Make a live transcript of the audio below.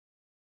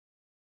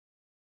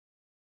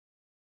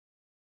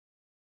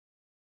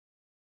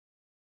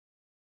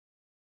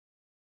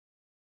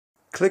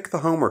Click the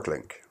homework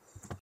link.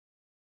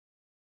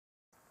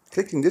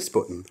 Clicking this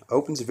button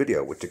opens a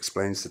video which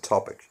explains the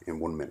topic in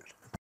 1 minute.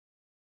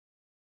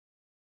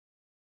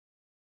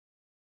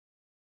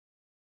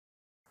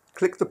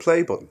 Click the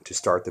play button to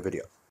start the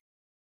video.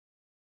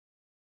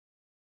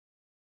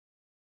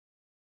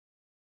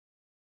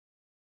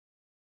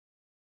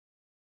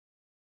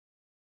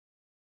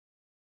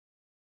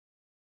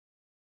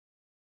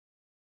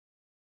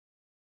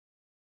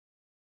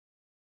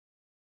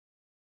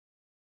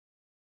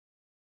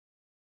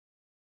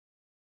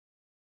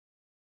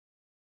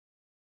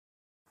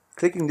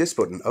 Clicking this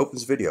button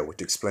opens a video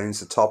which explains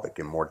the topic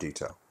in more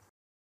detail.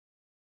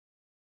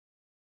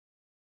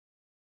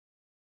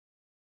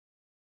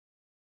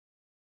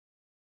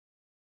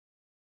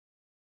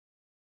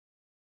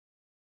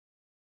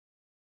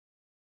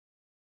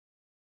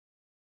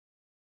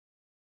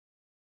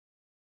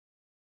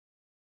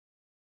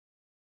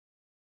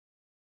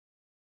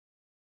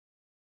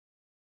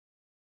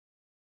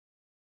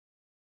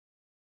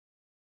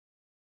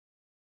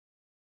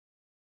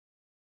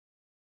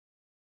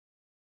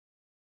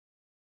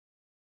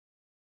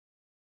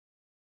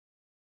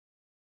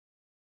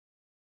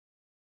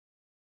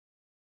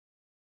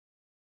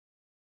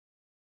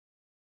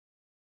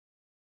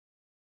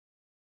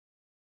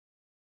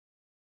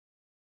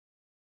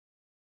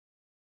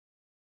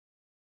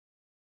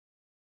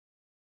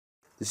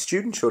 The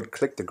student should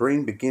click the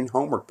green Begin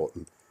Homework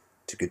button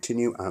to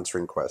continue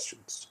answering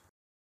questions.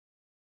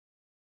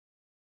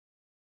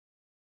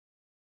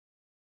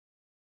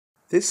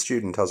 This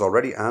student has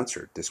already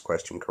answered this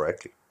question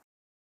correctly.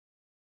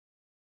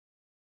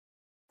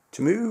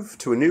 To move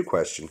to a new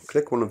question,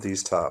 click one of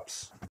these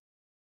tabs.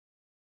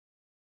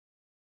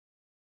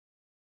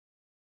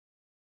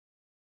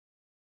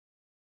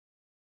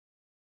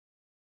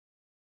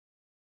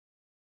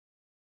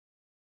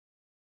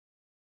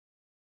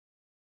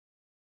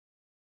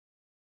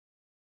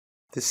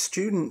 The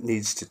student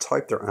needs to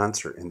type their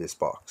answer in this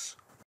box.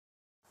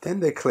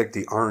 Then they click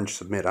the orange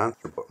Submit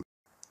Answer button.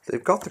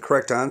 They've got the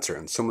correct answer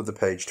and some of the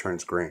page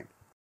turns green.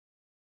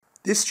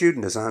 This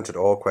student has answered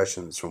all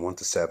questions from 1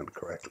 to 7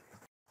 correctly.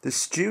 The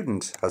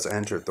student has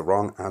entered the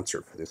wrong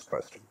answer for this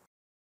question.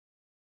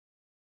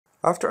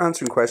 After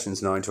answering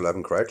questions 9 to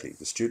 11 correctly,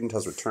 the student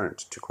has returned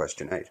to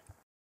question 8.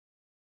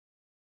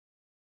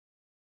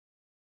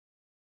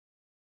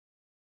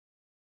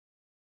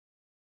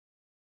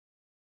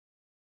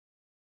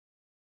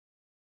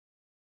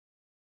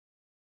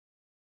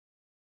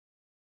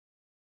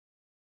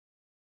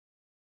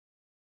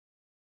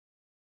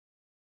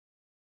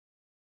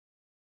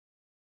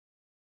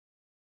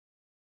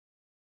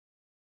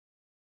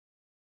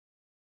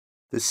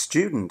 The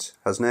student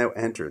has now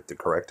entered the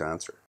correct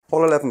answer.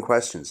 All 11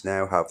 questions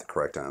now have the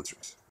correct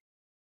answers.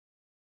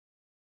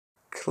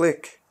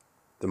 Click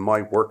the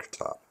My Work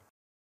tab.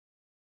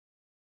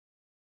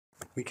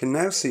 We can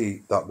now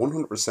see that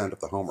 100% of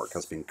the homework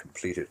has been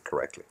completed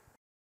correctly.